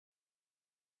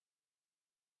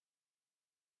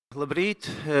Labrīt.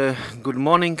 Good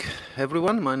morning,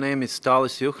 everyone. My name is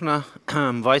Tālis Juhna.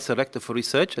 I'm Vice Director for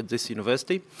Research at this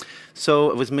university.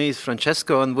 So with me is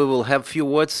Francesco, and we will have a few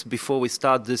words before we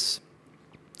start this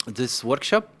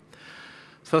workshop.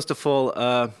 First of all,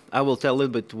 I will tell a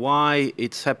little bit why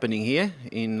it's happening here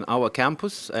in our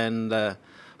campus and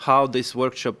how this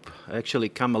workshop actually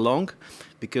come along,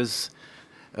 because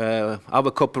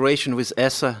our cooperation with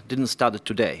ESA didn't start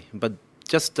today. But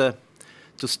just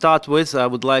to start with, I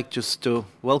would like just to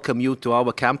welcome you to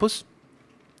our campus.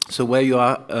 So where you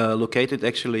are located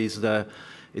actually is the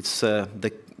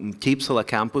Kiipsala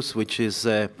campus, which is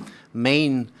the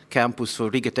main campus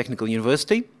for Riga Technical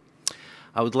University.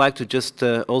 I would like to just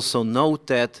also note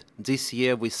that this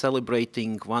year we're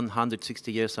celebrating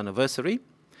 160 years anniversary.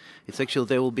 It's actually,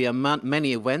 there will be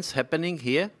many events happening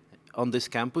here on this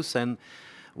campus, and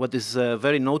what is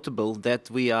very notable that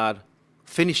we are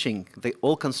finishing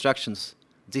all constructions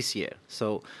this year.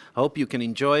 So I hope you can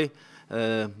enjoy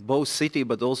both city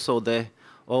but also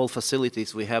all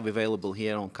facilities we have available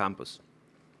here on campus.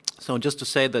 So just to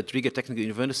say that Riga Technical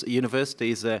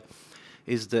University is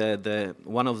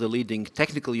one of the leading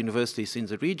technical universities in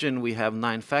the region. We have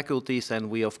 9 faculties, and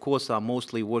we of course are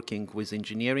mostly working with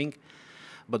engineering,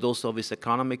 but also with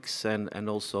economics and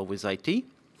also with IT.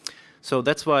 So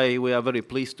that's why we are very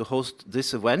pleased to host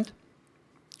this event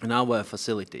in our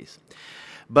facilities.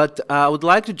 But I would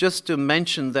like to just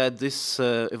mention that this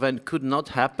event could not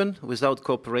happen without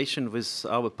cooperation with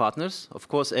our partners. Of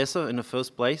course, ESA in the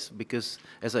first place, because,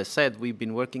 as I said, we've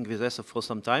been working with ESA for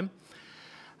some time.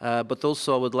 But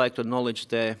also I would like to acknowledge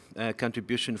the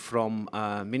contribution from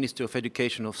Ministry of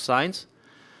Education and Science,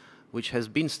 which has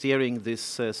been steering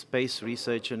this space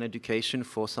research and education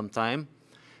for some time,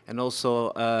 and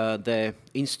also the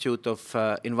Institute of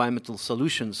Environmental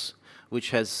Solutions,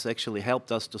 which has actually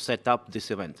helped us to set up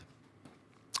this event.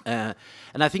 And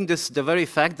I think the very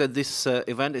fact that this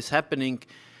event is happening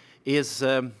is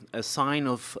a sign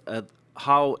of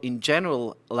how, in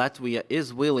general, Latvia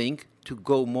is willing to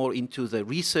go more into the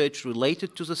research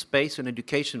related to the space and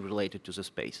education related to the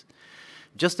space.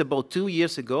 Just about 2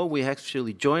 years ago, we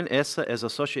actually joined ESA as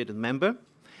associated member,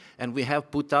 and we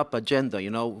have put up agenda.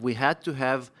 You know, we had to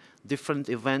have different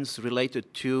events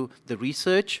related to the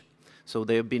research. So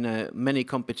there have been many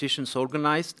competitions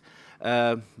organized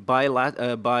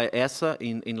by ESA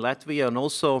in Latvia, and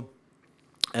also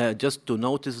just to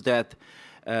notice that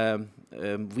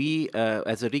we,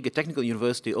 as a Riga Technical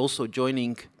University, also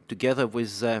joining together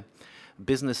with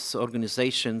business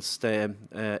organizations, the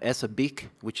ESA BIC,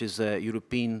 which is a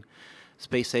European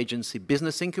Space Agency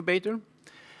business incubator.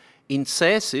 In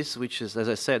CESIS, which is, as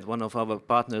I said, one of our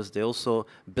partners, they're also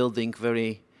building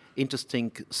very interesting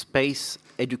space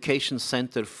education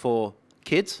center for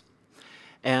kids,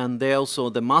 and they also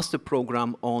the master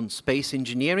program on space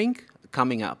engineering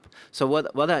coming up. So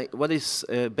what is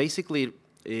basically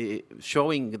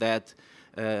showing that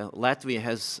Latvia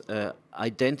has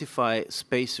identified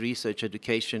space research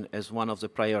education as one of the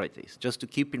priorities. Just to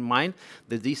keep in mind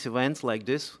that these events like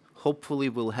this hopefully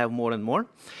will have more and more.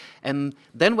 And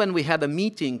then when we had a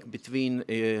meeting between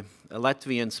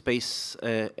Latvian Space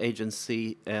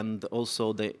Agency and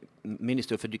also the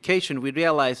Ministry of Education, we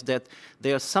realized that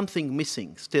there's something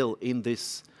missing still in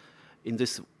this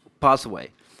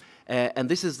pathway. And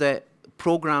this is the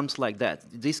programs like that,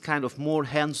 this kind of more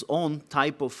hands-on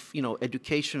type of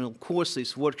educational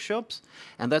courses, workshops,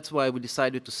 and that's why we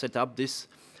decided to set up this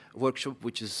workshop,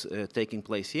 which is taking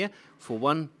place here for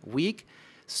 1 week.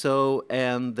 So,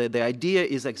 and the idea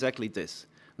is exactly this: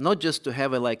 not just to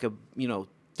have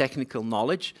technical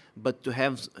knowledge, but to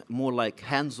have more like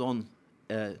hands-on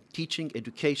teaching,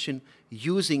 education,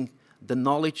 using the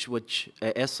knowledge which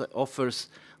ESA offers,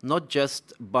 not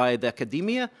just by the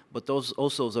academia, but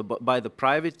also by the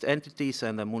private entities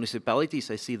and the municipalities.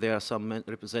 I see there are some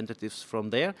representatives from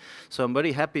there. So I'm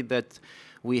very happy that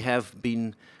we have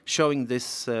been showing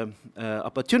this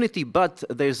opportunity, but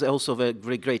there's also a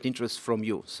very great interest from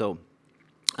you. So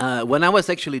when I was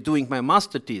actually doing my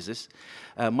master thesis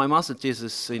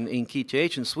in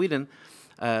KTH in Sweden,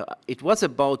 it was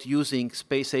about using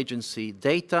space agency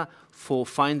data for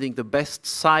finding the best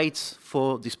sites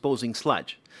for disposing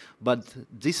sludge. But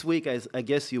this week, I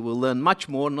guess you will learn much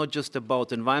more, not just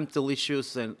about environmental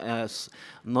issues and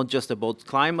not just about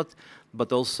climate,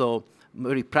 but also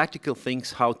very practical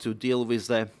things, how to deal with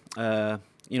the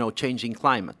changing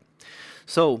climate.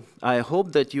 So I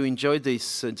hope that you enjoyed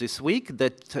this week,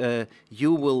 that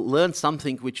you will learn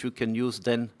something which you can use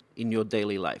then in your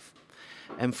daily life.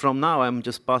 And from now, I'm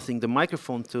just passing the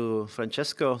microphone to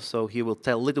Francesco, so he will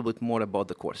tell a little bit more about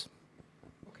the course.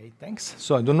 Okay, thanks.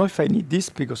 So I don't know if I need this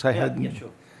because I had... Yeah,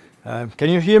 sure. Can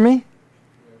you hear me?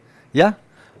 Yeah?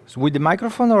 So with the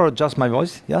microphone or just my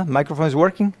voice? Yeah, microphone is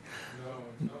working?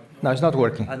 No, it's not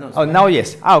working. No, oh, now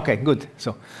yes. Ah, okay, good.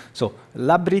 So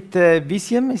Labrit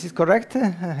Visiem, is it correct?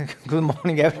 Good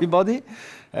morning, everybody.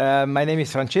 My name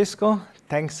is Francesco.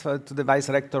 Thanks to the Vice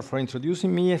Rector for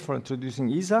introducing me, for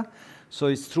introducing ESA. So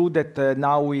it's true that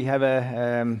now we have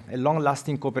a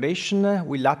long-lasting cooperation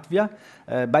with Latvia.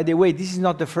 By the way, this is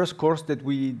not the first course that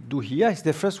we do here. It's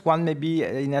the first one maybe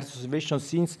in Earth observation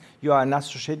since you are an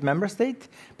associate member state.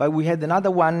 But we had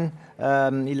another one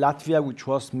in Latvia, which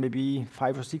was maybe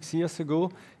 5 or 6 years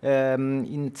ago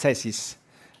in CESIS.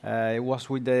 It was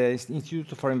with the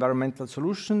Institute for Environmental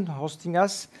Solutions hosting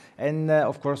us, and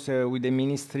of course with the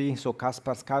ministry, so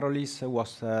Kaspars Karolis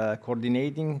was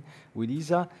coordinating with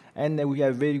ESA, and we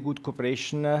have very good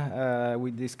cooperation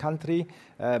with this country.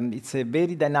 It's a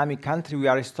very dynamic country. We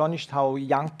are astonished how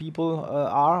young people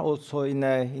are also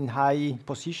in high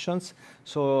positions.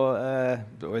 So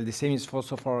well, the same is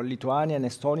also for Lithuania and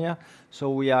Estonia.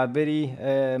 So we are very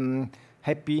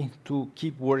happy to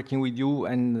keep working with you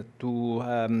and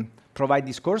to provide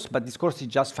this course, but this course is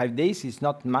just 5 days, it's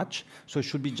not much, so it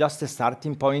should be just a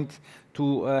starting point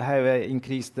to have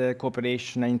increased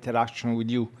cooperation and interaction with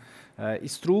you.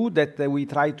 It's true that we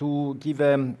try to give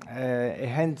a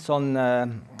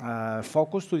hands-on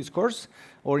focus to this course,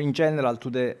 or in general to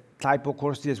the type of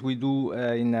courses we do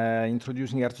in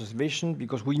introducing Earth observation,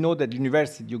 because we know that at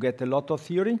university you get a lot of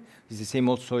theory. It's the same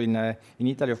also in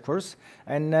Italy, of course,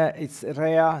 and it's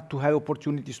rare to have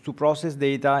opportunities to process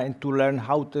data and to learn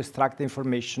how to extract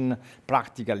information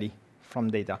practically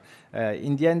from data.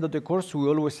 In the end of the course, we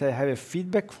always have a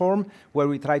feedback form where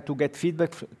we try to get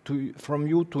feedback from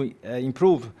you to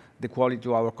improve the quality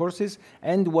of our courses.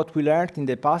 And what we learned in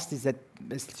the past is that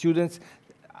students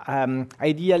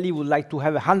ideally would like to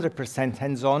have 100%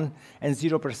 hands-on and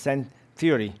 0%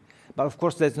 theory. But of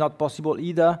course that's not possible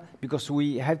either, because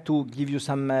we have to give you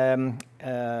some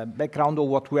background of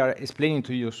what we are explaining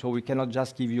to you, so we cannot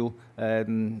just give you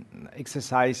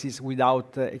exercises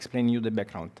without explaining you the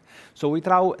background. So we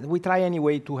try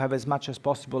anyway to have as much as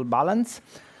possible balance.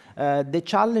 The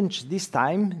challenge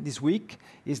this week,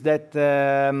 is that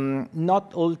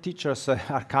not all teachers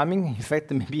are coming. In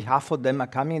fact, maybe half of them are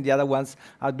coming, and the other ones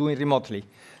are doing remotely.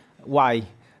 Why?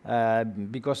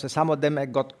 Because some of them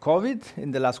have got COVID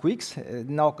in the last weeks.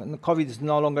 Now COVID is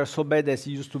no longer so bad as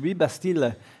it used to be, but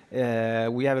still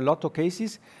we have a lot of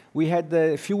cases. We had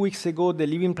a few weeks ago the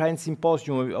Living Planet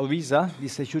Symposium of ESA.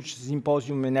 This is a huge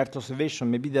symposium in Earth observation,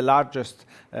 maybe the largest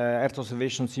Earth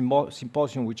observation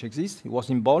symposium which exists. It was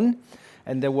in Bonn,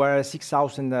 and there were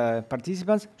 6,000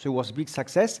 participants, so it was a big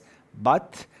success.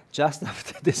 But just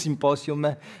after the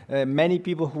symposium, many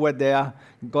people who were there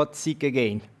got sick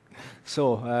again.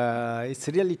 So it's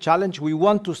really a challenge. We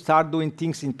want to start doing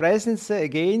things in presence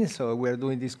again, so we're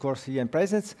doing this course here in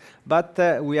presence, but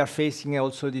we are facing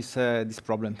also these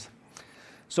problems.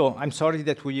 So I'm sorry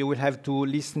that we will have to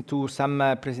listen to some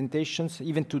presentations.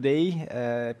 Even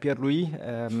today, Pierre-Louis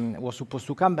was supposed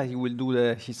to come, but he will do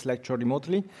his lecture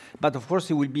remotely. But of course,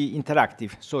 it will be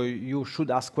interactive, so you should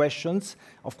ask questions.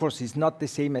 Of course, it's not the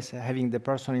same as having the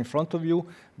person in front of you,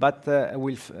 but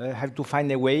we'll have to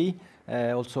find a way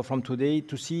also from today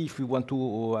to see if we want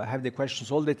to have the questions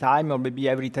all the time or maybe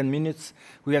every 10 minutes.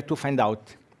 We have to find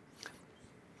out.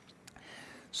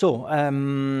 So,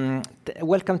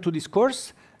 welcome to this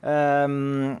course.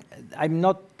 I'm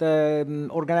not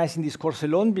organizing this course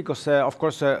alone because, of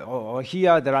course,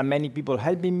 here there are many people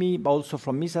helping me, but also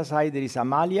from ESA side there is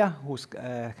Amalia.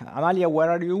 Amalia,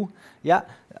 where are you? Yeah,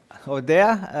 over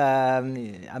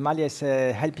there. Amalia is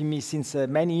helping me since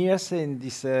many years in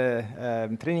these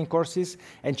training courses,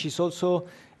 and she's also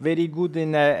very good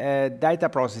in data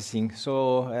processing,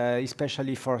 so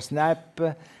especially for SNAP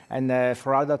and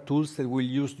for other tools that we'll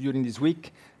use during this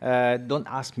week. Don't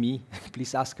ask me,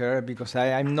 please ask her, because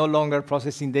I'm no longer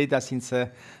processing data since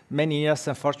many years.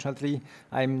 Unfortunately,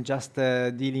 I'm just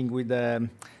dealing with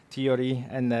theory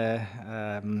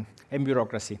and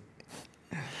bureaucracy.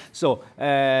 So,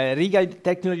 Riga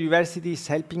Technical University is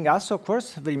helping us, of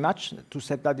course, very much to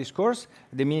set up this course,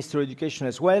 the Ministry of Education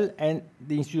as well, and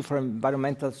the Institute for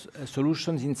Environmental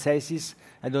Solutions in CESIS.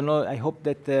 I don't know, I hope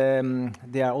that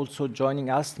they are also joining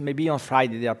us. Maybe on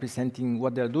Friday they are presenting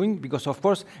what they're doing, because of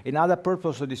course, another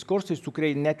purpose of this course is to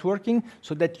create networking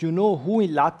so that you know who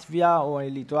in Latvia or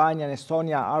in Lithuania and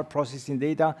Estonia are processing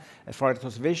data for Earth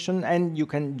observation, and you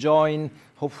can join,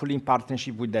 hopefully, in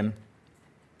partnership with them.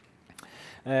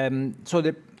 So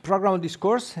the program of this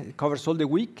course covers all the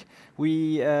week.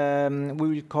 We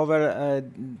will cover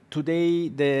today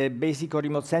the basic of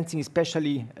remote sensing,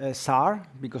 especially SAR,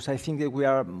 because I think that we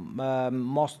are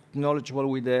most knowledgeable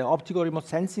with the optical remote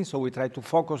sensing, so we try to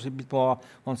focus a bit more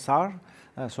on SAR,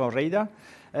 so on radar.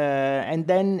 And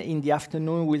then in the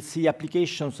afternoon, we'll see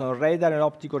applications on radar and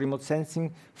optical remote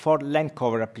sensing for land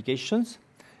cover applications.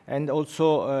 And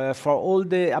also for all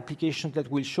the applications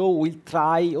that we'll show, we'll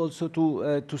try also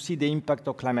to see the impact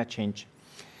of climate change.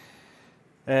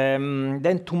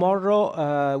 Then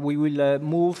tomorrow we will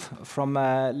move from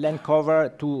land cover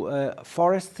to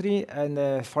forestry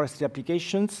and forestry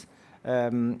applications.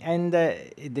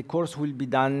 The course will be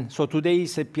done. So today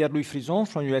is Pierre-Louis Frison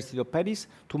from University of Paris.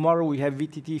 Tomorrow we have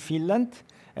VTT Finland.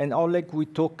 And Oleg, we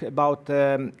talk about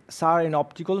SAR and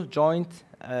optical joint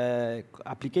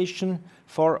application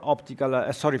for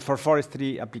optical, for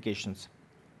forestry applications.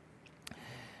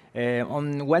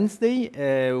 On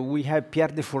Wednesday, we have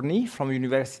Pierre de Fourny from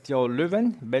University of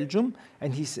Leuven, Belgium,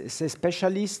 and he's a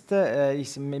specialist,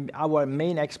 he's our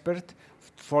main expert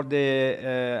for the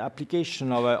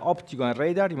application of optical and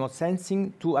radar remote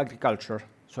sensing to agriculture,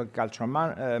 so agricultural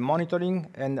monitoring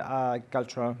and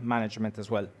agricultural management as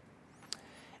well.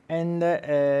 And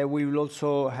we will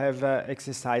also have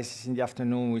exercises in the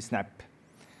afternoon with SNAP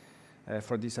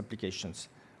for these applications.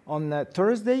 On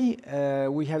Thursday,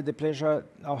 we have the pleasure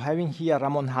of having here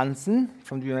Ramon Hansen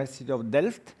from the University of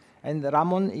Delft. And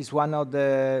Ramon is one of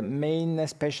the main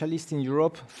specialists in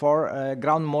Europe for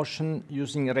ground motion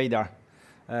using radar.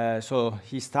 So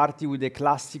he started with the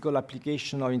classical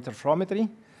application of interferometry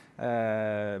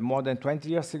more than 20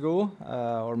 years ago,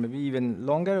 or maybe even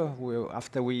longer,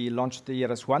 after we launched the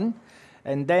ERS-1.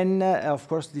 And then, of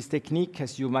course, this technique,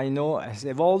 as you might know, has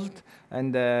evolved,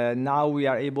 and now we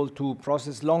are able to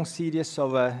process long series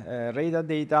of radar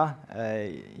data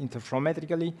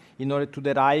interferometrically in order to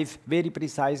derive very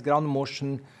precise ground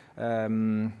motion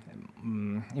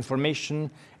information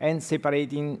and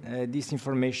separating this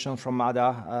information from other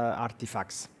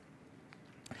artifacts.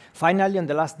 Finally, on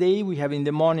the last day, we have in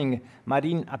the morning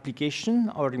marine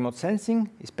application or remote sensing,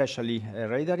 especially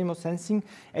radar remote sensing.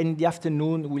 And in the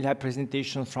afternoon, we'll have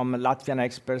presentations from Latvian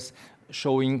experts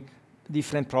showing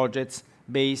different projects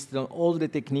based on all the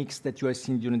techniques that you have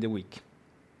seen during the week.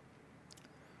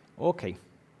 Okay.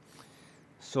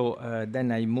 So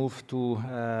then I move to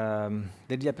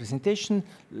the real presentation.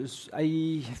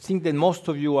 I think that most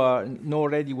of you know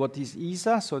already what is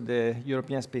ESA, so the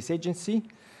European Space Agency.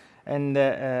 And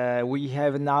we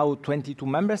have now 22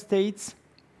 member states.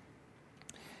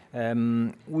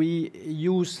 We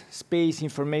use space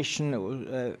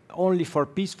information only for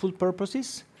peaceful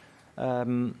purposes.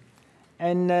 And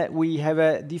we have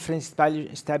a different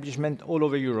establishment all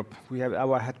over Europe. We have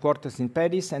our headquarters in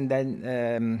Paris, and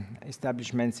then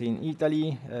establishments in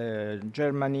Italy,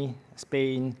 Germany,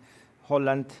 Spain,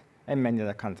 Holland, and many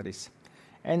other countries.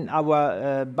 And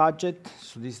our budget,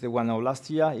 so this is the one of last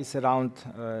year, is around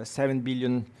 7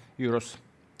 billion euros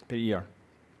per year.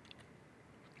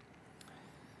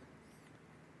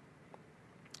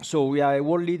 So we are a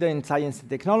world leader in science and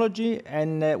technology,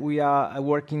 and we are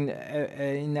working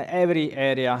in every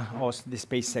area of the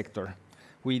space sector.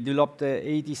 We developed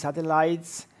 80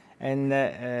 satellites, and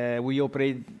we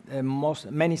operate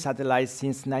many satellites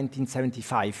since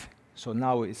 1975. So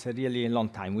now it's a really long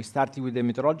time. We started with the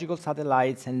meteorological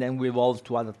satellites, and then we evolved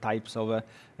to other types of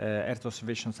Earth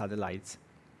observation satellites.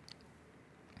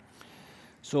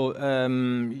 So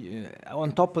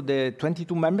on top of the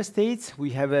 22 member states,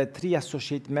 we have 3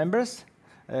 associate members,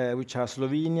 which are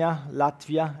Slovenia,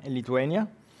 Latvia, and Lithuania,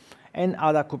 and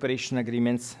other cooperation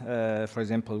agreements, for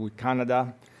example, with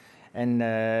Canada.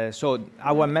 And so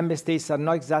our member states are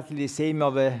not exactly the same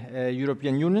of the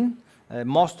European Union.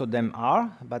 Most of them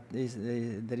are, but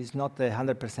there is not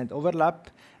 100% overlap.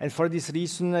 And for this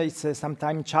reason, it's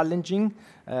sometimes challenging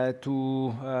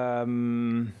to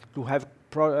have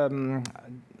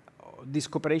these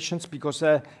cooperations, because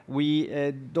we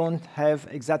don't have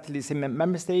exactly the same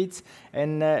member states.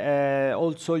 And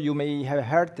also, you may have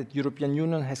heard that the European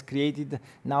Union has created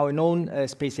now a known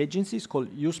space agency called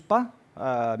EUSPA,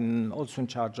 also in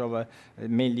charge of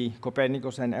mainly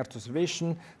Copernicus and Earth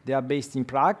observation. They are based in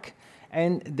Prague.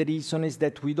 And the reason is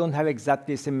that we don't have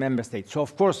exactly the same member states. So,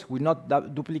 of course, we not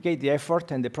duplicate the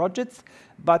effort and the projects,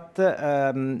 but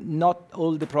not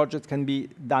all the projects can be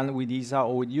done with ESA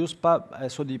or with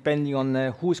EUSPA. So depending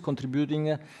on who is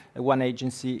contributing, one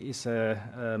agency is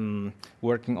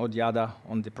working or the other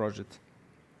on the project.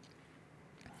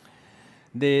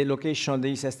 The location of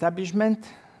this establishment,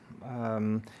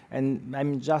 And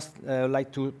I'm just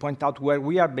like to point out where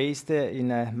we are based in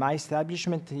my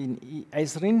establishment in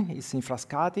ESRIN. It's in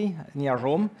Frascati, near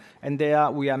Rome. And there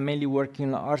we are mainly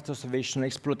working on Earth observation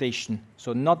exploitation.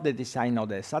 So not the design of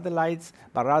the satellites,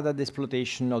 but rather the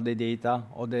exploitation of the data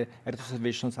of the Earth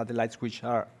observation satellites which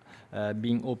are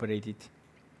being operated.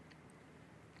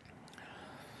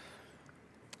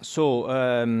 So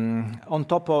on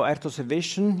top of Earth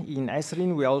observation in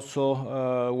ESRIN, we are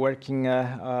also working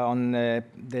on the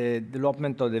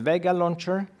development of the Vega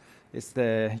launcher. It's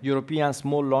the European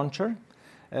small launcher.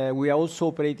 We are also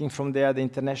operating from there the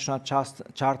International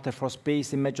Charter for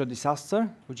Space in Major Disaster,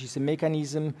 which is a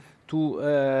mechanism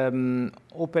to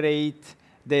operate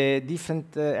the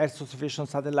different Earth observation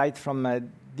satellites from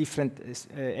different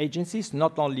agencies,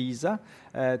 not only ESA,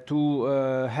 to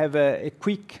have a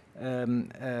quick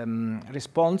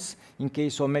response in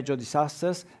case of major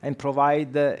disasters and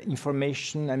provide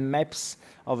information and maps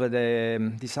of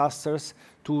the disasters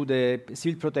to the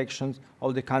civil protection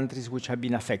of the countries which have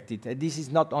been affected. And this is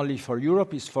not only for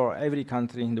Europe, it's for every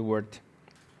country in the world.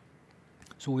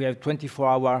 So we have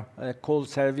 24-hour call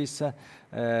service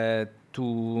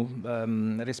to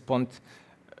respond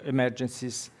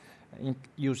emergencies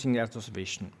using Earth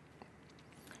observation.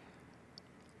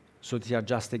 So these are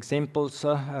just examples.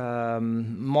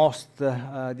 Most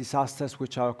disasters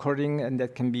which are occurring and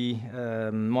that can be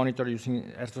monitored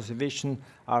using Earth observation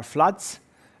are floods,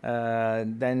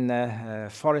 then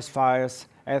forest fires,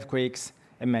 earthquakes,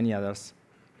 and many others.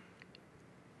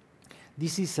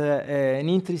 This is an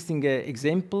interesting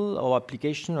example of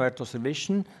application of Earth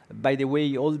observation. By the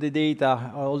way, all the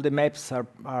data, all the maps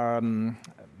are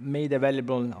made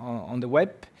available on the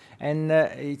web. And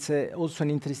it's also an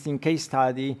interesting case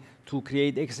study to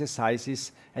create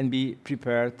exercises and be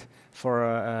prepared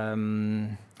for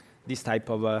this type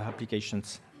of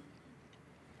applications.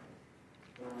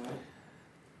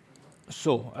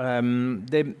 So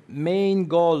the main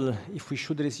goal, if we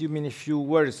should resume in a few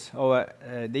words, of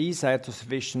the ESA Earth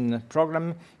observation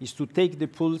program is to take the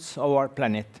pulse of our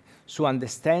planet, so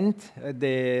understand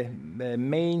the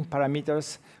main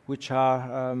parameters which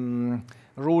are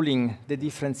ruling the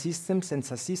different systems and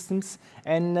subsystems,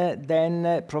 and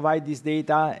then provide this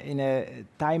data in a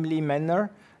timely manner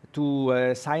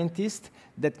to scientists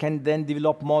that can then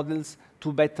develop models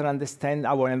to better understand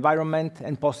our environment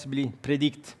and possibly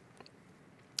predict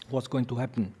what's going to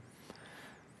happen.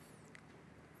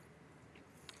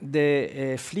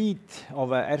 The fleet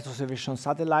of Earth observation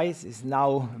satellites is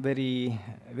now very,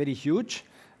 very huge.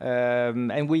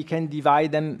 And we can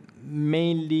divide them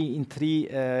mainly in three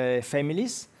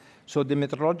families. So the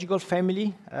meteorological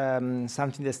family,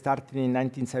 something that started in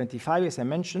 1975, as I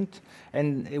mentioned,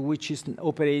 and which is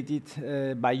operated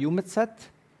by EUMETSAT.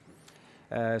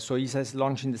 So ESA is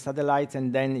launching the satellites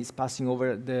and then is passing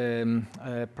over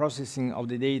the processing of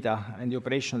the data and the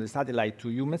operation of the satellite to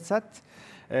EUMETSAT.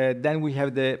 Then we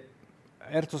have the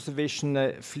Earth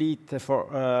observation fleet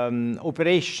for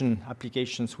operation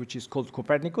applications, which is called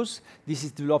Copernicus. This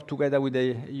is developed together with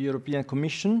the European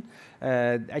Commission.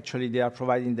 Actually, they are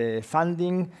providing the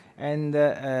funding, and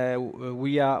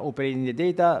we are operating the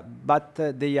data, but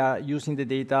they are using the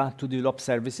data to develop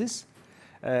services.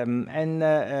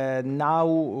 Now,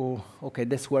 okay,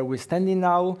 that's where we're standing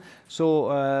now.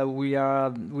 So we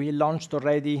launched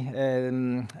already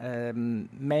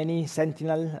many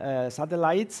Sentinel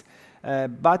satellites,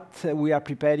 but we are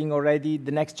preparing already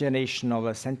the next generation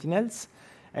of Sentinels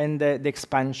and the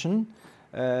expansion.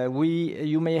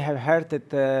 You may have heard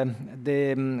that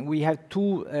we have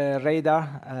two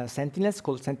radar Sentinels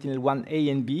called Sentinel-1A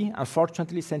and B.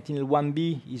 Unfortunately,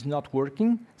 Sentinel-1B is not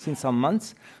working since some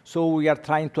months, so we are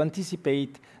trying to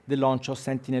anticipate the launch of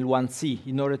Sentinel-1C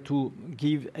in order to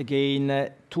give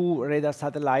again two radar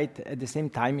satellites at the same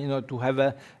time in order to have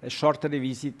a shorter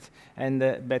revisit and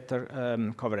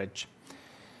better coverage.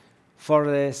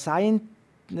 For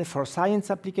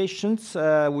science applications,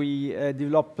 we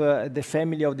develop the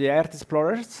family of the Earth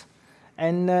Explorers,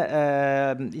 and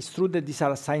it's true that these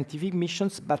are scientific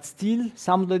missions, but still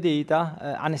some of the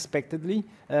data, unexpectedly,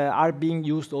 are being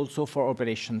used also for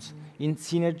operations in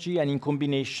synergy and in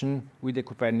combination with the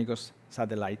Copernicus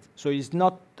satellite. So it's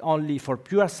not only for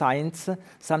pure science,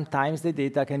 sometimes the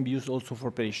data can be used also for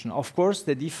operation. Of course,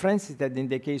 the difference is that in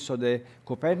the case of the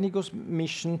Copernicus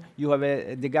mission, you have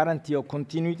the guarantee of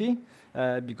continuity,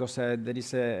 because there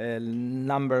is a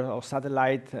number of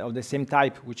satellites of the same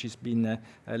type which has been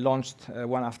launched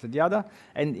one after the other.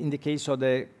 And in the case of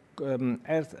the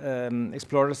Earth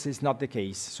Explorers, is not the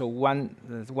case. So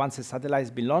once a satellite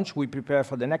has been launched, we prepare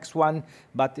for the next one,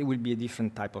 but it will be a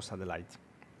different type of satellite.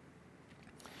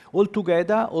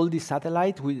 Altogether, all these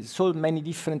satellites with so many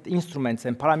different instruments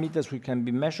and parameters which can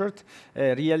be measured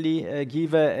really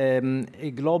give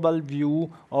a global view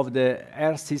of the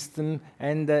Earth system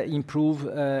and improve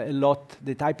a lot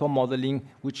the type of modeling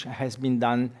which has been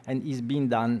done and is being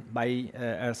done by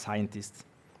Earth scientists.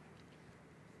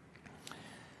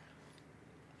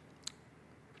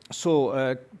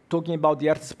 So, talking about the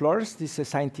Earth Explorers, this is a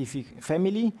scientific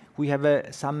family. We have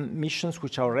some missions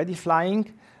which are already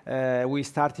flying. We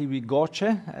started with Goce,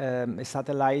 a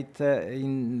satellite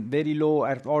in very low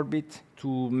Earth orbit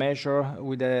to measure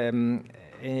with a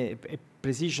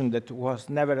precision that was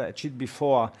never achieved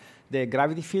before the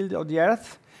gravity field of the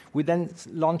Earth. We then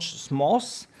launched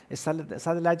SMOS, a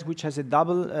satellite which has a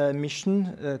double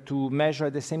mission to measure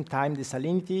at the same time the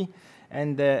salinity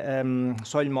and the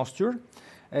soil moisture.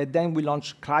 Then we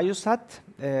launched Cryosat,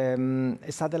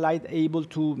 a satellite able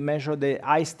to measure the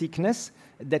ice thickness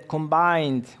that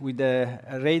combined with the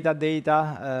radar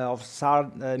data of SAR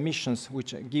missions,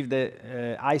 which give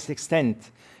the ice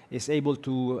extent, is able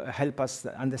to help us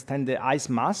understand the ice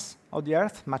mass of the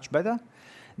Earth much better.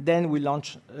 Then we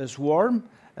launched SWARM,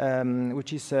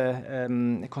 which is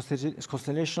a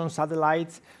constellation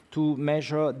satellite to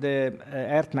measure the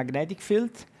Earth magnetic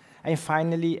field. And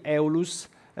finally, Aeolus,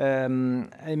 a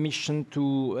mission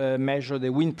to measure the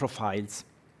wind profiles.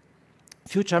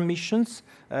 Future missions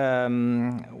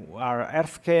are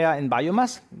Earthcare and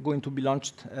Biomass, going to be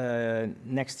launched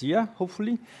next year,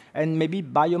 hopefully. And maybe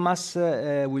Biomass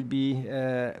will be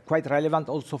quite relevant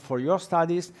also for your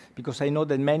studies, because I know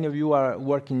that many of you are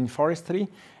working in forestry,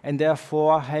 and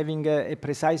therefore having a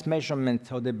precise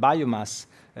measurement of the biomass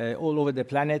all over the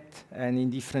planet and in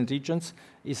different regions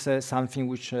is something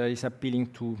which is appealing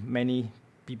to many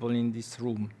people in this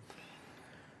room.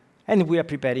 And we are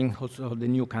preparing also the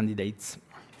new candidates.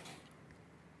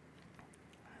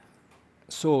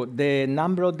 So the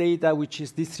number of data which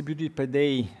is distributed per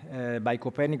day by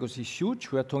Copernicus is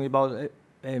huge. We are talking about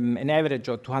an average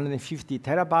of 250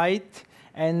 terabytes,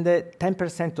 and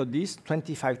 10% of this,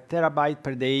 25 terabytes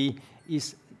per day,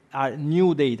 are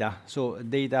new data, so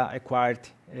data acquired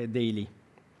daily.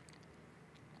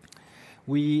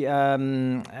 We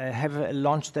have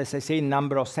launched, as I say, a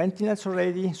number of Sentinels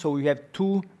already. So we have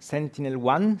two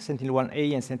Sentinel-1,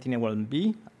 Sentinel-1A and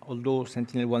Sentinel-1B, although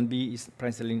Sentinel-1B is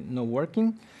presently not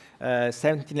working.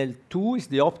 Sentinel-2 is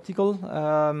the optical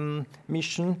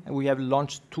mission. We have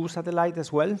launched two satellites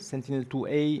as well,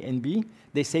 Sentinel-2A and B.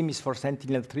 The same is for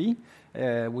Sentinel-3.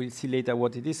 We'll see later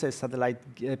what it is, a satellite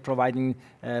providing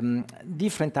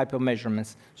different type of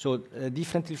measurements. So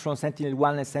differently from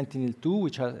Sentinel-1 and Sentinel-2,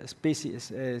 which are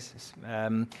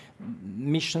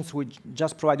missions which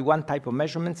just provide one type of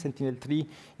measurement. Sentinel-3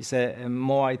 is a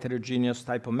more heterogeneous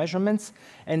type of measurements.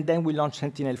 And then we launched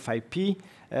Sentinel-5P,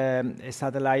 a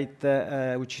satellite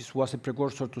which was a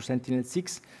precursor to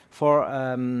Sentinel-6 for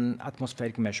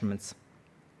atmospheric measurements.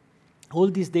 All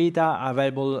these data are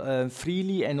available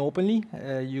freely and openly.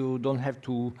 You don't have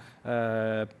to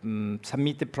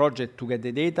submit a project to get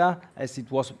the data, as it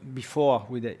was before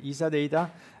with the ESA data,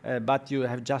 but you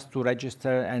have just to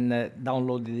register and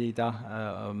download the data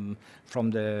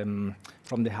from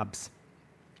the hubs.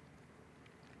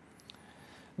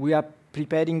 We are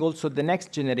preparing also the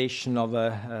next generation of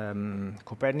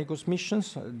Copernicus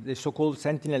missions, the so-called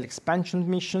Sentinel expansion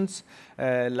missions,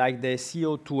 like the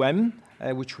CO2M,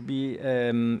 which would be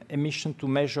a mission to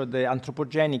measure the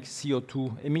anthropogenic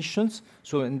CO2 emissions,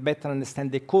 so better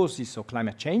understand the causes of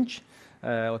climate change,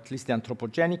 or at least the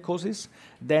anthropogenic causes.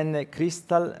 Then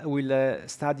Crystal will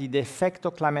study the effect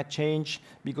of climate change,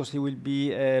 because it will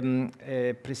be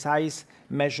a precise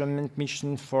measurement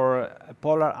mission for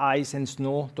polar ice and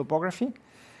snow topography.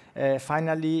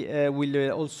 Finally,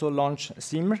 we'll also launch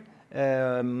SIMR,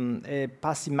 a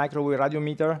passive microwave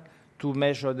radiometer to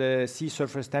measure the sea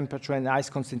surface temperature and ice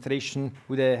concentration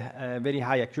with a very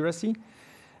high accuracy.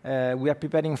 We are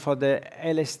preparing for the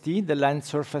LST, the land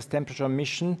surface temperature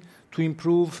mission, to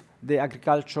improve the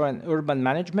agriculture and urban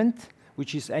management,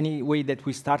 which is any way that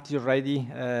we started already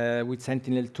with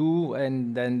Sentinel-2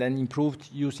 and then improved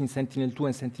using Sentinel-2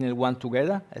 and Sentinel-1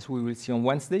 together, as we will see on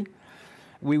Wednesday.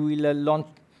 We will launch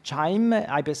CHIME,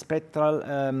 hyperspectral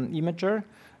imager,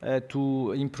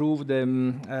 to improve the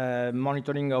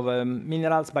monitoring of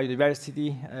minerals,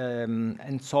 biodiversity,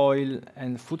 and soil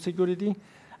and food security.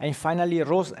 And finally,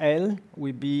 ROSE-L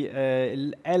will be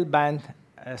an L-band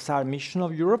SAR mission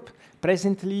of Europe.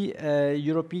 Presently,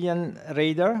 European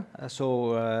radar,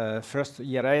 so first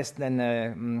ERS,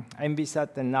 then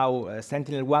MVSAT, and now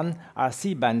Sentinel-1 are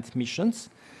C-band missions.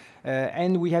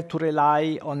 And we have to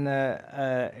rely on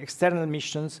external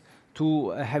missions to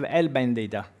have L-band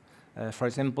data. For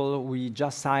example, we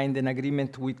just signed an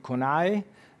agreement with CONAE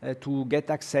to get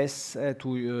access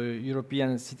to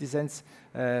European citizens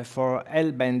for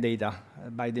L-band data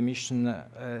by the mission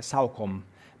SAOCOM.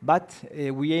 But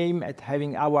we aim at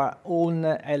having our own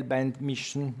L-band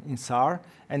mission in SAR,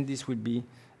 and this will be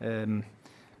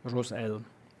ROS-L.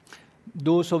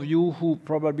 Those of you who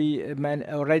probably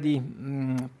already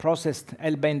processed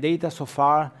L-band data so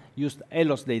far used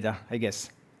ELOS data, I guess.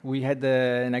 We had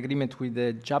an agreement with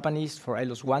the Japanese for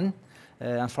ELOS 1.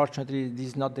 Unfortunately, this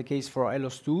is not the case for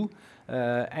ELOS 2.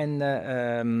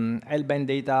 L-band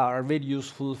data are very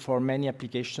useful for many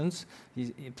applications,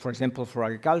 for example, for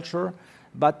agriculture,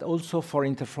 but also for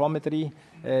interferometry,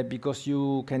 because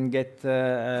you can get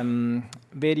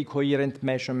very coherent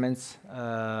measurements,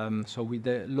 so with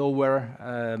the lower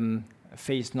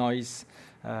phase noise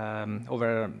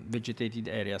over vegetated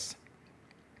areas.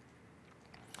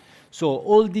 So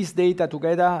all this data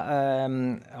together,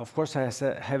 of course,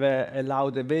 have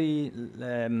allowed a very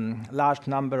large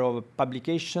number of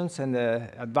publications and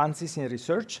advances in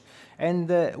research. And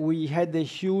we had a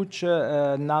huge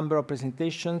number of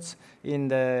presentations in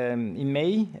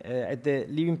May at the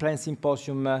Living Planet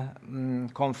Symposium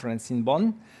conference in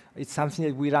Bonn. It's something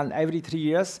that we run every 3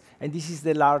 years, and this is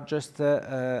the largest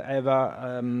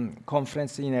ever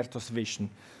conference in Earth observation.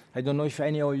 I don't know if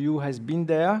any of you has been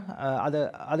there.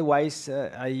 Otherwise,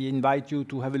 I invite you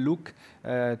to have a look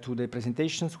to the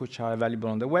presentations, which are available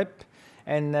on the web.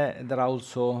 And there are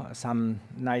also some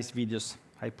nice videos.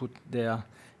 I put there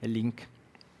a link.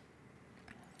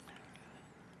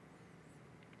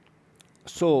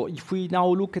 So if we now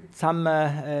look at some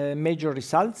major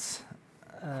results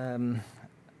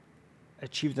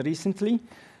achieved recently.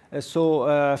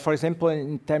 For example,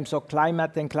 in terms of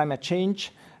climate and climate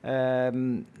change,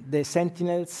 the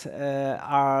Sentinels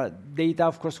are data,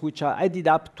 of course, which are added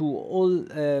up to all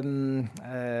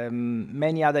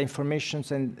many other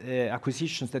informations and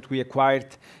acquisitions that we acquired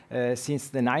since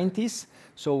the 90s.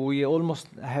 So we almost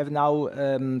have now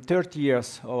 30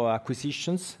 years of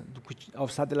acquisitions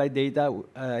of satellite data,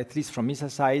 at least from ESA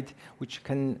side, which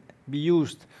can be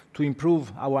used to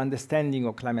improve our understanding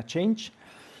of climate change.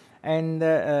 And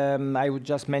I would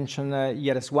just mention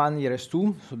ERS-1,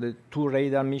 ERS-2, so the 2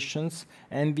 radar missions,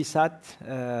 ENVISAT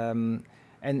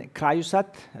and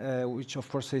CRYOSAT, which of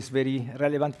course is very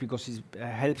relevant because it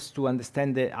helps to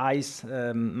understand the ice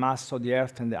mass of the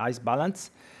Earth and the ice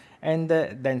balance, and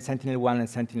then Sentinel-1 and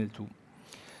Sentinel-2.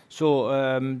 So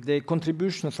the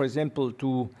contribution, for example,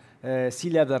 to sea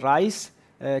level rise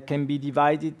can be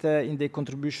divided in the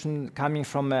contribution coming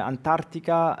from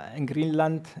Antarctica and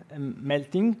Greenland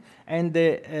melting. And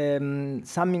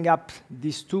summing up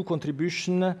these 2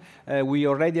 contributions, we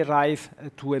already arrive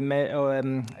to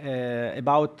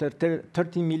about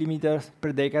 13 millimeters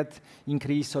per decade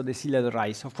increase of the sea level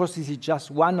rise. Of course, this is just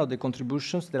one of the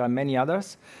contributions. There are many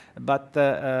others. But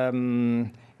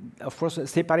of course,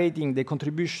 separating the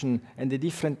contribution and the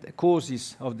different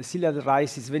causes of the sea level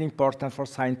rise is very important for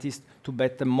scientists to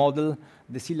better model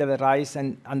the sea level rise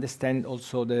and understand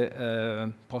also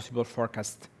the possible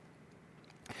forecast.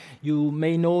 You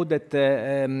may know that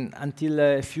until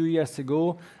a few years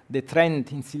ago, the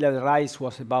trend in sea level rise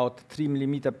was about 3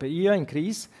 millimeters per year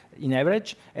increase in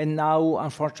average, and now,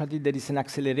 unfortunately, there is an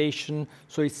acceleration,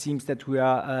 so it seems that we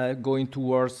are going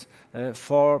towards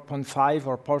 4.5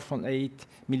 or 4.8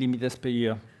 millimeters per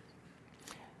year.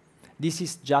 This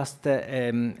is just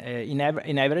in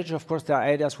average. Of course, there are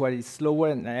areas where it's lower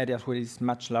and areas where it's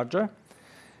much larger.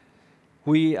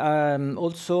 We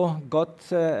also got,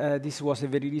 this was a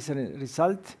very recent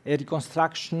result, a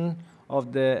reconstruction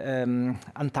of the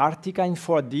Antarctica in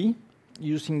 4D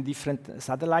using different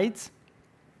satellites.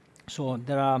 So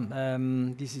there are,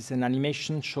 this is an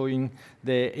animation showing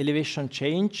the elevation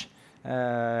change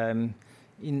from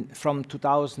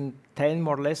 2010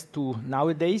 more or less to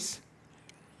nowadays.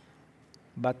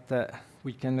 But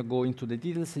we can go into the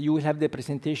details. You will have the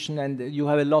presentation, and you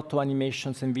have a lot of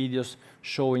animations and videos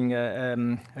showing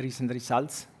recent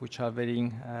results, which are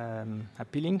very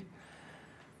appealing.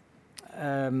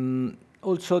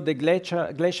 Also, the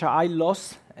glacier ice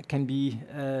loss can be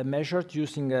measured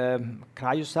using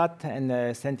CRYOSAT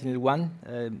and Sentinel-1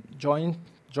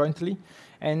 jointly.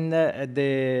 And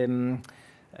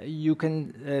you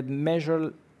can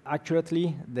measure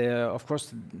accurately, of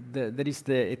course, there is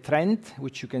a trend,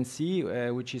 which you can see,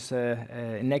 which is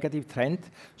a negative trend.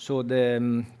 So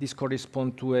this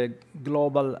corresponds to a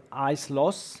global ice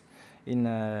loss in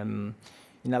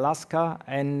Alaska.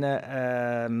 And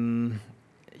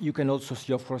you can also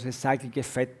see, of course, a cyclic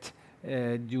effect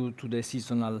due to the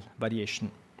seasonal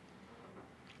variation.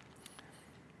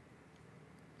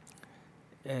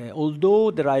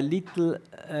 although there are little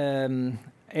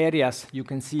areas you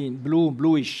can see in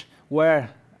bluish where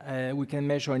we can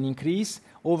measure an increase,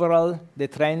 overall the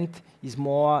trend is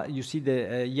more, you see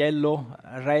the yellow,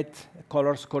 red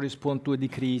colors correspond to a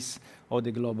decrease of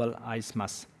the global ice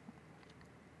mass.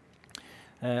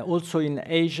 Also in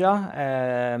Asia,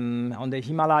 on the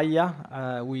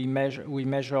Himalaya, we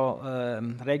measure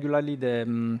regularly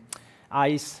the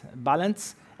ice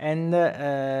balance, and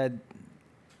a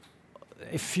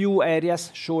few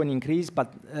areas show an increase,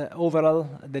 but overall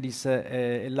there is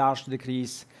a large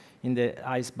decrease in the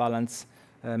ice balance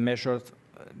measured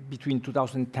between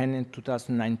 2010 and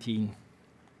 2019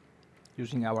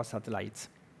 using our satellites.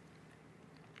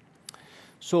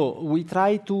 So we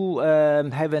try to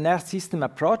have an Earth system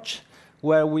approach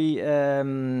where we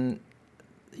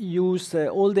use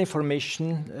all the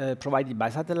information provided by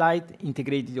satellite,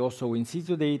 integrated also in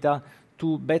situ data,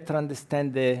 to better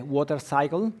understand the water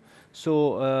cycle.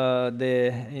 So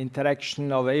the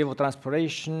interaction of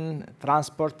evapotranspiration,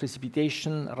 transport,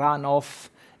 precipitation, runoff,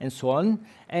 and so on,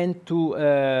 and to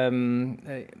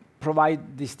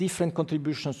provide these different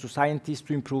contributions to scientists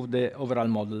to improve the overall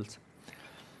models.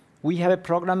 We have a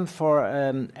program for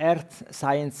Earth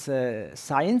science,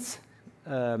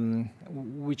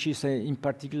 which is in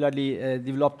particularly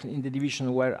developed in the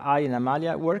division where I and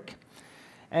Amalia work.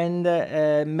 And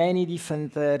many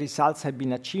different results have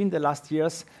been achieved in the last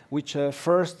years, which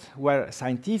first were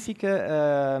scientific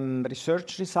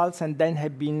research results and then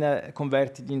have been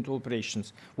converted into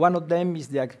operations. One of them is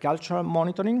the agricultural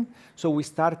monitoring. So we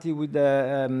started with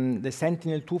the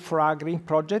Sentinel-2 for Agri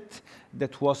project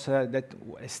that was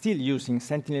still using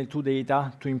Sentinel-2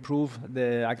 data to improve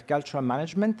the agricultural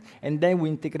management. And then we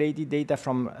integrated data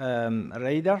from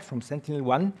radar, from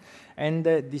Sentinel-1. And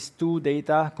these two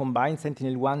data, combined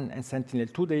Sentinel-1 and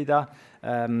Sentinel-2 data,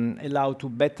 allow to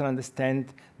better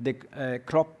understand the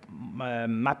crop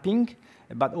mapping,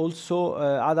 but also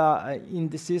other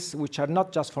indices which are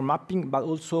not just for mapping, but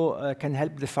also can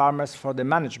help the farmers for the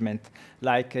management,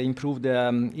 like improve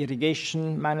the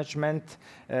irrigation management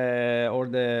or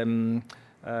the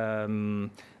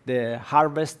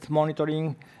harvest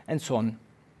monitoring, and so on.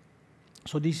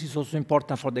 So this is also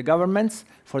important for the governments,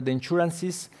 for the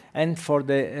insurances, and for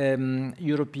the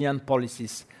European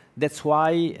policies. That's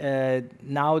why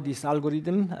now this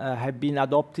algorithm have been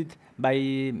adopted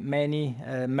by many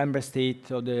member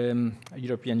states of the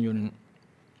European Union.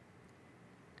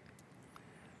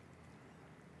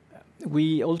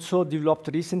 We also developed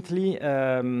recently,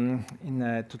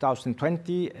 in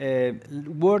 2020, a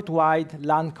worldwide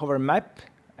land cover map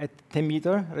at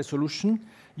 10-meter resolution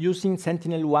using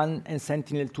Sentinel-1 and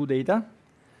Sentinel-2 data.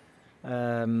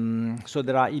 So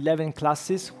there are 11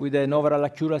 classes with an overall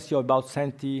accuracy of about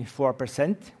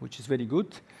 74%, which is very good.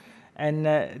 And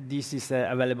this is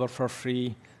available for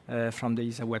free from the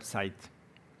ESA website.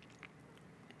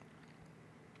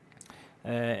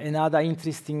 Another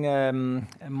interesting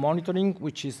monitoring,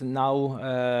 which is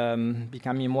now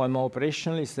becoming more and more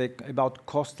operational, is about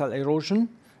coastal erosion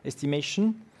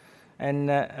estimation.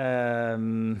 And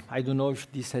I don't know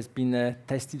if this has been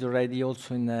tested already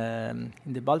also in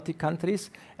the Baltic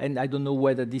countries. And I don't know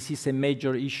whether this is a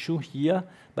major issue here,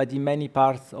 but in many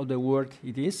parts of the world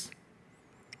it is.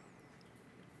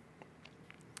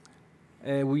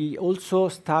 We also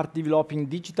start developing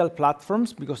digital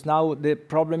platforms, because now the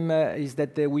problem is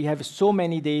that we have so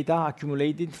many data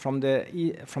accumulated from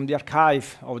the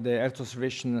archive of the Earth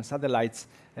observation satellites,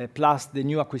 plus the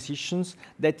new acquisitions,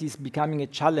 that is becoming a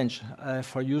challenge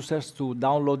for users to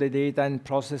download the data and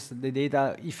process the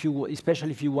data,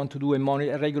 especially if you want to do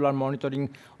a regular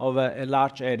monitoring of a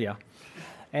large area.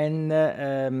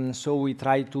 And so we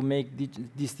try to make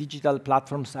these digital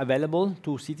platforms available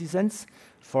to citizens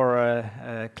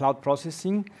for cloud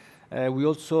processing. We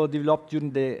also developed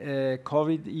during the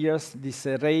COVID years this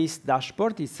RACE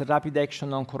dashboard. It's a rapid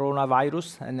action on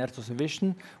coronavirus and Earth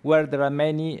observation, where there are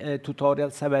many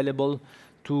tutorials available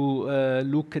to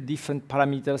look at different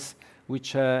parameters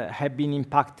which have been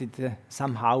impacted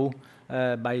somehow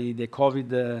by the COVID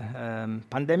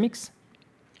pandemics.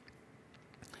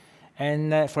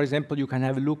 And for example, you can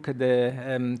have a look at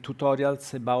the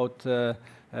tutorials about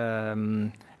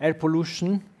air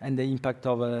pollution and the impact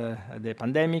of the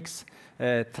pandemics,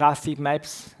 traffic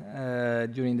maps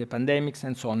during the pandemics,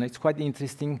 and so on. It's quite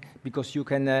interesting because you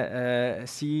can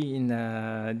see in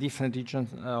different regions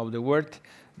of the world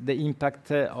the impact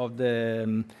of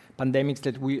the pandemics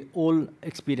that we all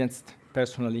experienced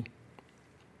personally.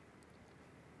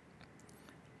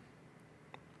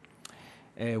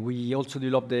 We also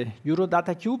developed the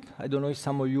Eurodata Cube. I don't know if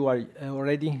some of you are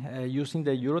already using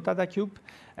the Eurodata Cube.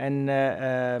 And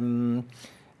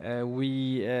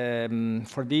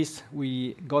For this,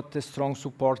 we got a strong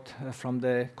support from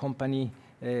the company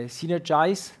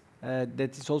Synergize,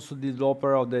 that is also the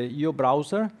developer of the EO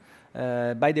browser.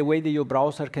 By the way, the EO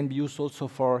browser can be used also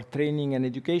for training and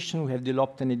education. We have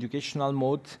developed an educational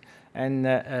mode, and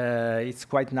it's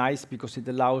quite nice because it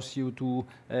allows you to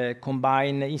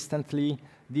combine instantly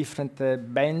different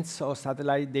bands of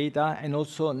satellite data, and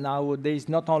also nowadays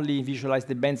not only visualize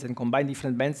the bands and combine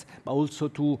different bands, but also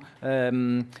to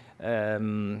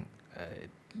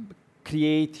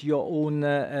create your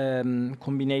own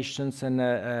combinations and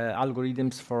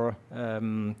algorithms for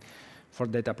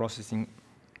data processing.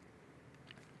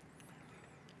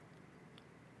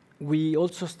 We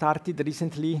also started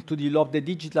recently to develop the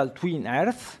digital twin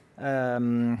Earth.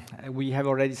 We have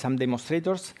already some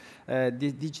demonstrators.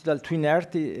 The digital twin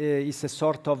Earth is a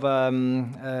sort of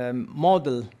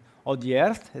model of the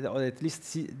Earth, or at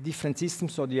least different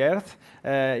systems of the Earth,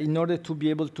 in order to be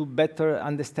able to better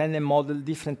understand and model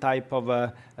different type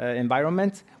of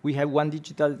environments. We have one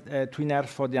digital twin Earth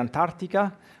for the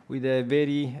Antarctica with a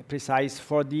very precise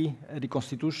 4D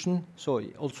reconstitution, so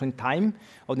also in time,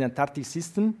 of the Antarctic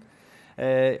system.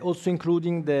 Also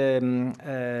including the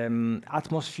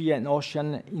atmosphere and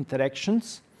ocean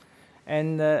interactions,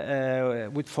 and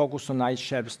with focus on ice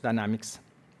shelves dynamics.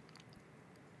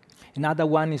 Another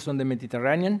one is on the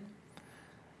Mediterranean,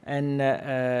 and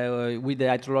with the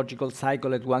hydrological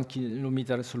cycle at 1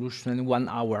 kilometer resolution and 1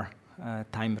 hour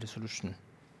time resolution.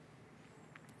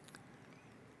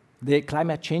 The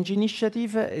climate change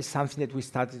initiative is something that we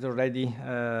started already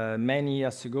many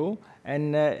years ago,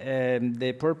 and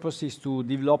the purpose is to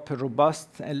develop a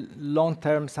robust and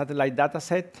long-term satellite data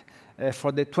set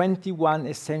for the 21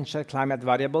 essential climate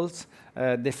variables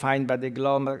defined by the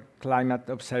Global Climate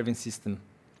Observing System.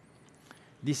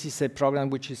 This is a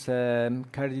program which is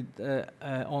carried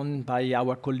on by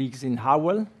our colleagues in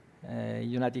Harwell,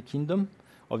 United Kingdom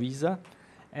of ESA,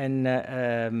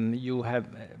 and you have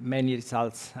many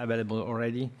results available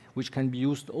already, which can be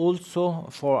used also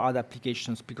for other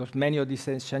applications, because many of these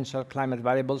essential climate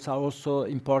variables are also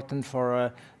important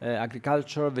for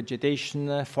agriculture,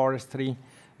 vegetation, forestry,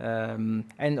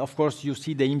 and of course you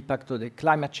see the impact of the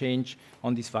climate change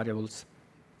on these variables.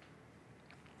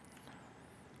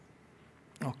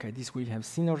 Okay, this we have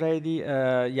seen already.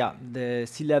 Yeah, the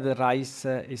sea level rise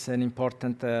is an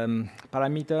important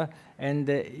parameter, and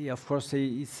of course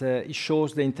it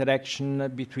shows the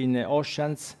interaction between the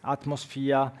oceans,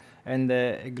 atmosphere, and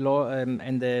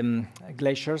the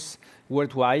glaciers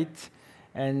worldwide.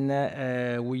 And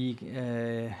we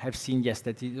have seen, yes,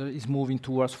 that it is moving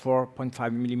towards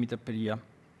 4.5 millimeter per year.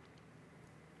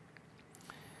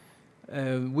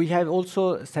 We have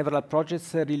also several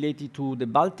projects related to the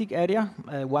Baltic area.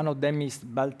 One of them is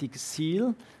Baltic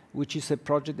SEAL, which is a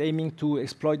project aiming to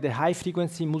exploit the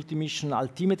high-frequency multi-mission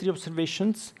altimetry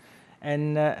observations.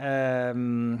 And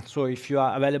so if you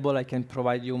are available, I can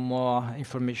provide you more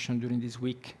information during this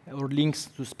week, or links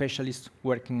to specialists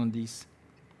working on this.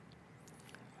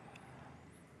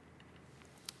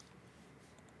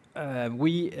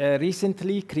 We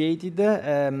recently created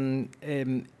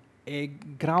a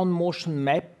ground motion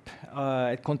map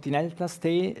at continental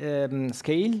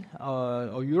scale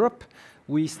of Europe.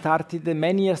 We started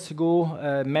many years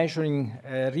ago measuring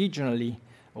regionally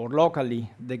or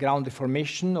locally the ground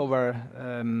deformation over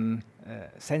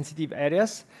sensitive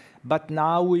areas, but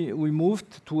now we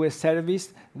moved to a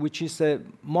service which is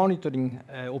monitoring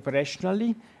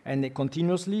operationally and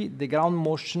continuously the ground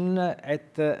motion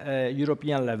at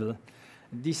European level.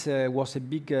 This was a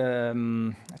big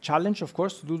challenge, of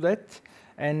course, to do that,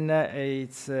 and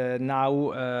it's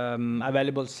now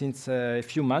available since a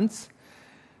few months.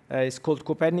 It's called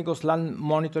Copernicus Land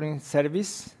Monitoring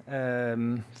Service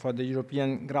for the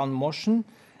European ground motion,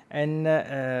 and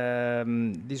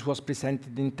this was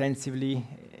presented intensively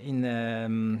in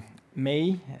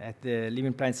May at the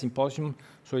Living Planet Symposium,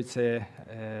 so it's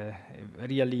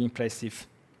really impressive.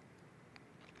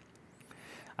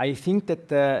 I think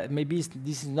that maybe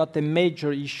this is not a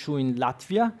major issue in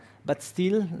Latvia, but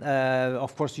still,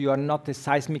 of course, you are not a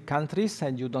seismic country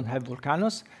and you don't have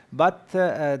volcanoes, but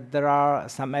there are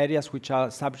some areas which are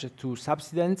subject to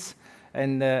subsidence,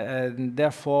 and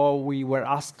therefore we were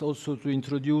asked also to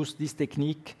introduce this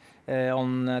technique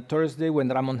on Thursday when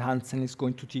Ramon Hansen is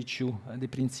going to teach you the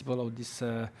principle of this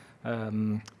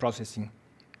processing.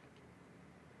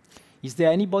 Is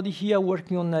there anybody here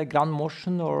working on ground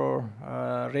motion or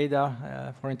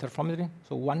radar for interferometry?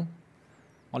 So one?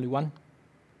 Only one?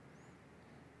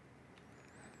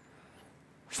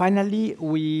 Finally,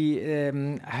 we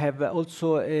have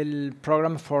also a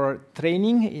program for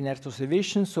training in Earth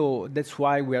observation, so that's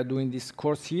why we are doing this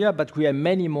course here, but we have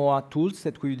many more tools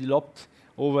that we developed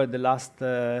over the last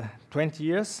 20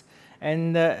 years.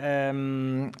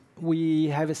 And we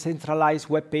have a centralized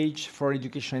web page for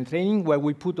education and training where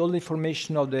we put all the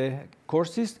information of the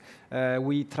courses.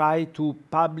 We try to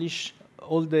publish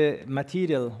all the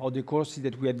material of the courses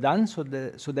that we have done so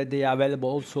that they are available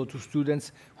also to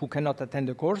students who cannot attend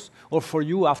the course, or for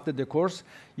you after the course,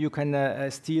 you can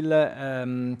still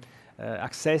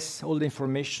access all the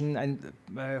information and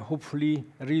hopefully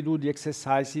redo the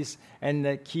exercises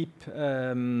and keep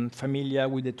familiar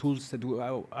with the tools that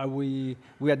we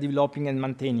are developing and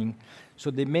maintaining. So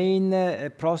the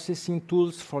main processing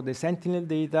tools for the Sentinel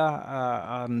data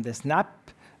are the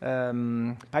SNAP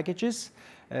packages.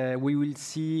 We will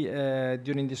see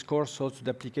during this course also the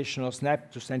application of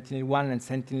SNAP to Sentinel-1 and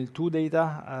Sentinel-2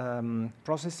 data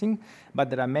processing, but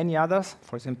there are many others,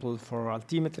 for example, for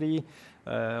altimetry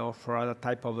or for other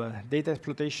type of data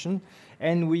exploitation.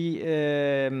 And we,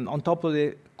 on top of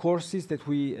the courses that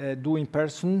we do in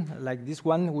person, like this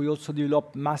one, we also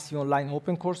develop massive online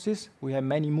open courses. We have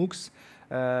many MOOCs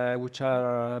which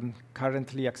are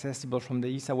currently accessible from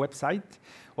the ESA website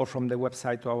or from the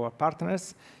website of our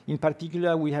partners. In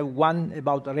particular, we have one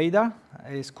about radar.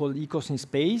 It's called Ecos in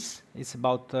Space. It's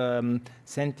about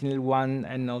Sentinel-1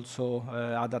 and also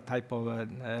other type of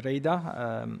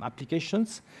radar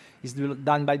applications. It's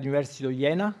done by the University of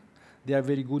Jena. They are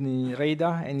very good in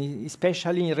radar, and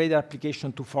especially in radar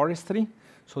application to forestry.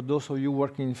 So those of you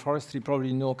working in forestry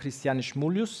probably know Christiane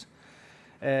Schmulius.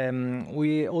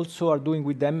 We also are doing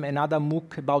with them another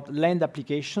MOOC about land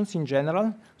applications in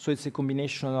general. So it's a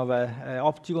combination of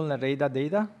optical and radar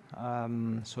data.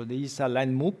 So there is a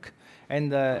land MOOC.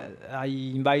 And I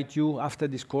invite you after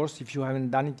this course, if you haven't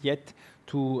done it yet,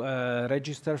 to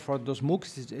register for those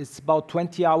MOOCs. It's about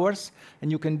 20 hours,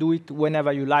 and you can do it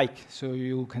whenever you like. So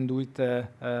you can do it,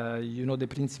 you know the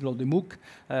principle of the MOOC.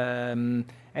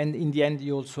 And in the end,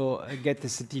 you also get a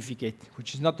certificate,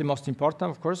 which is not the most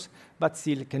important, of course, but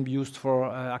still can be used for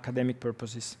academic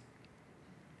purposes.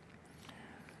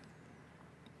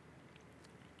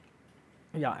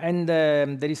 Yeah, and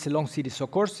there is a long series of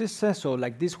courses. So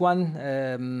like this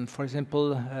one, for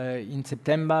example, in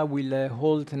September, we'll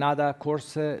hold another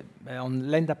course on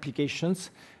land applications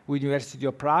with University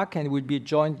of Prague, and it will be a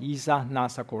joint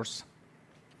ESA-NASA course.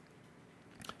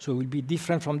 So it will be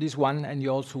different from this one, and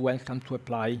you're also welcome to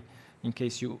apply in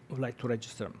case you would like to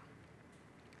register.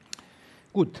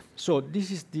 Good. So this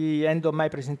is the end of my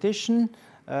presentation.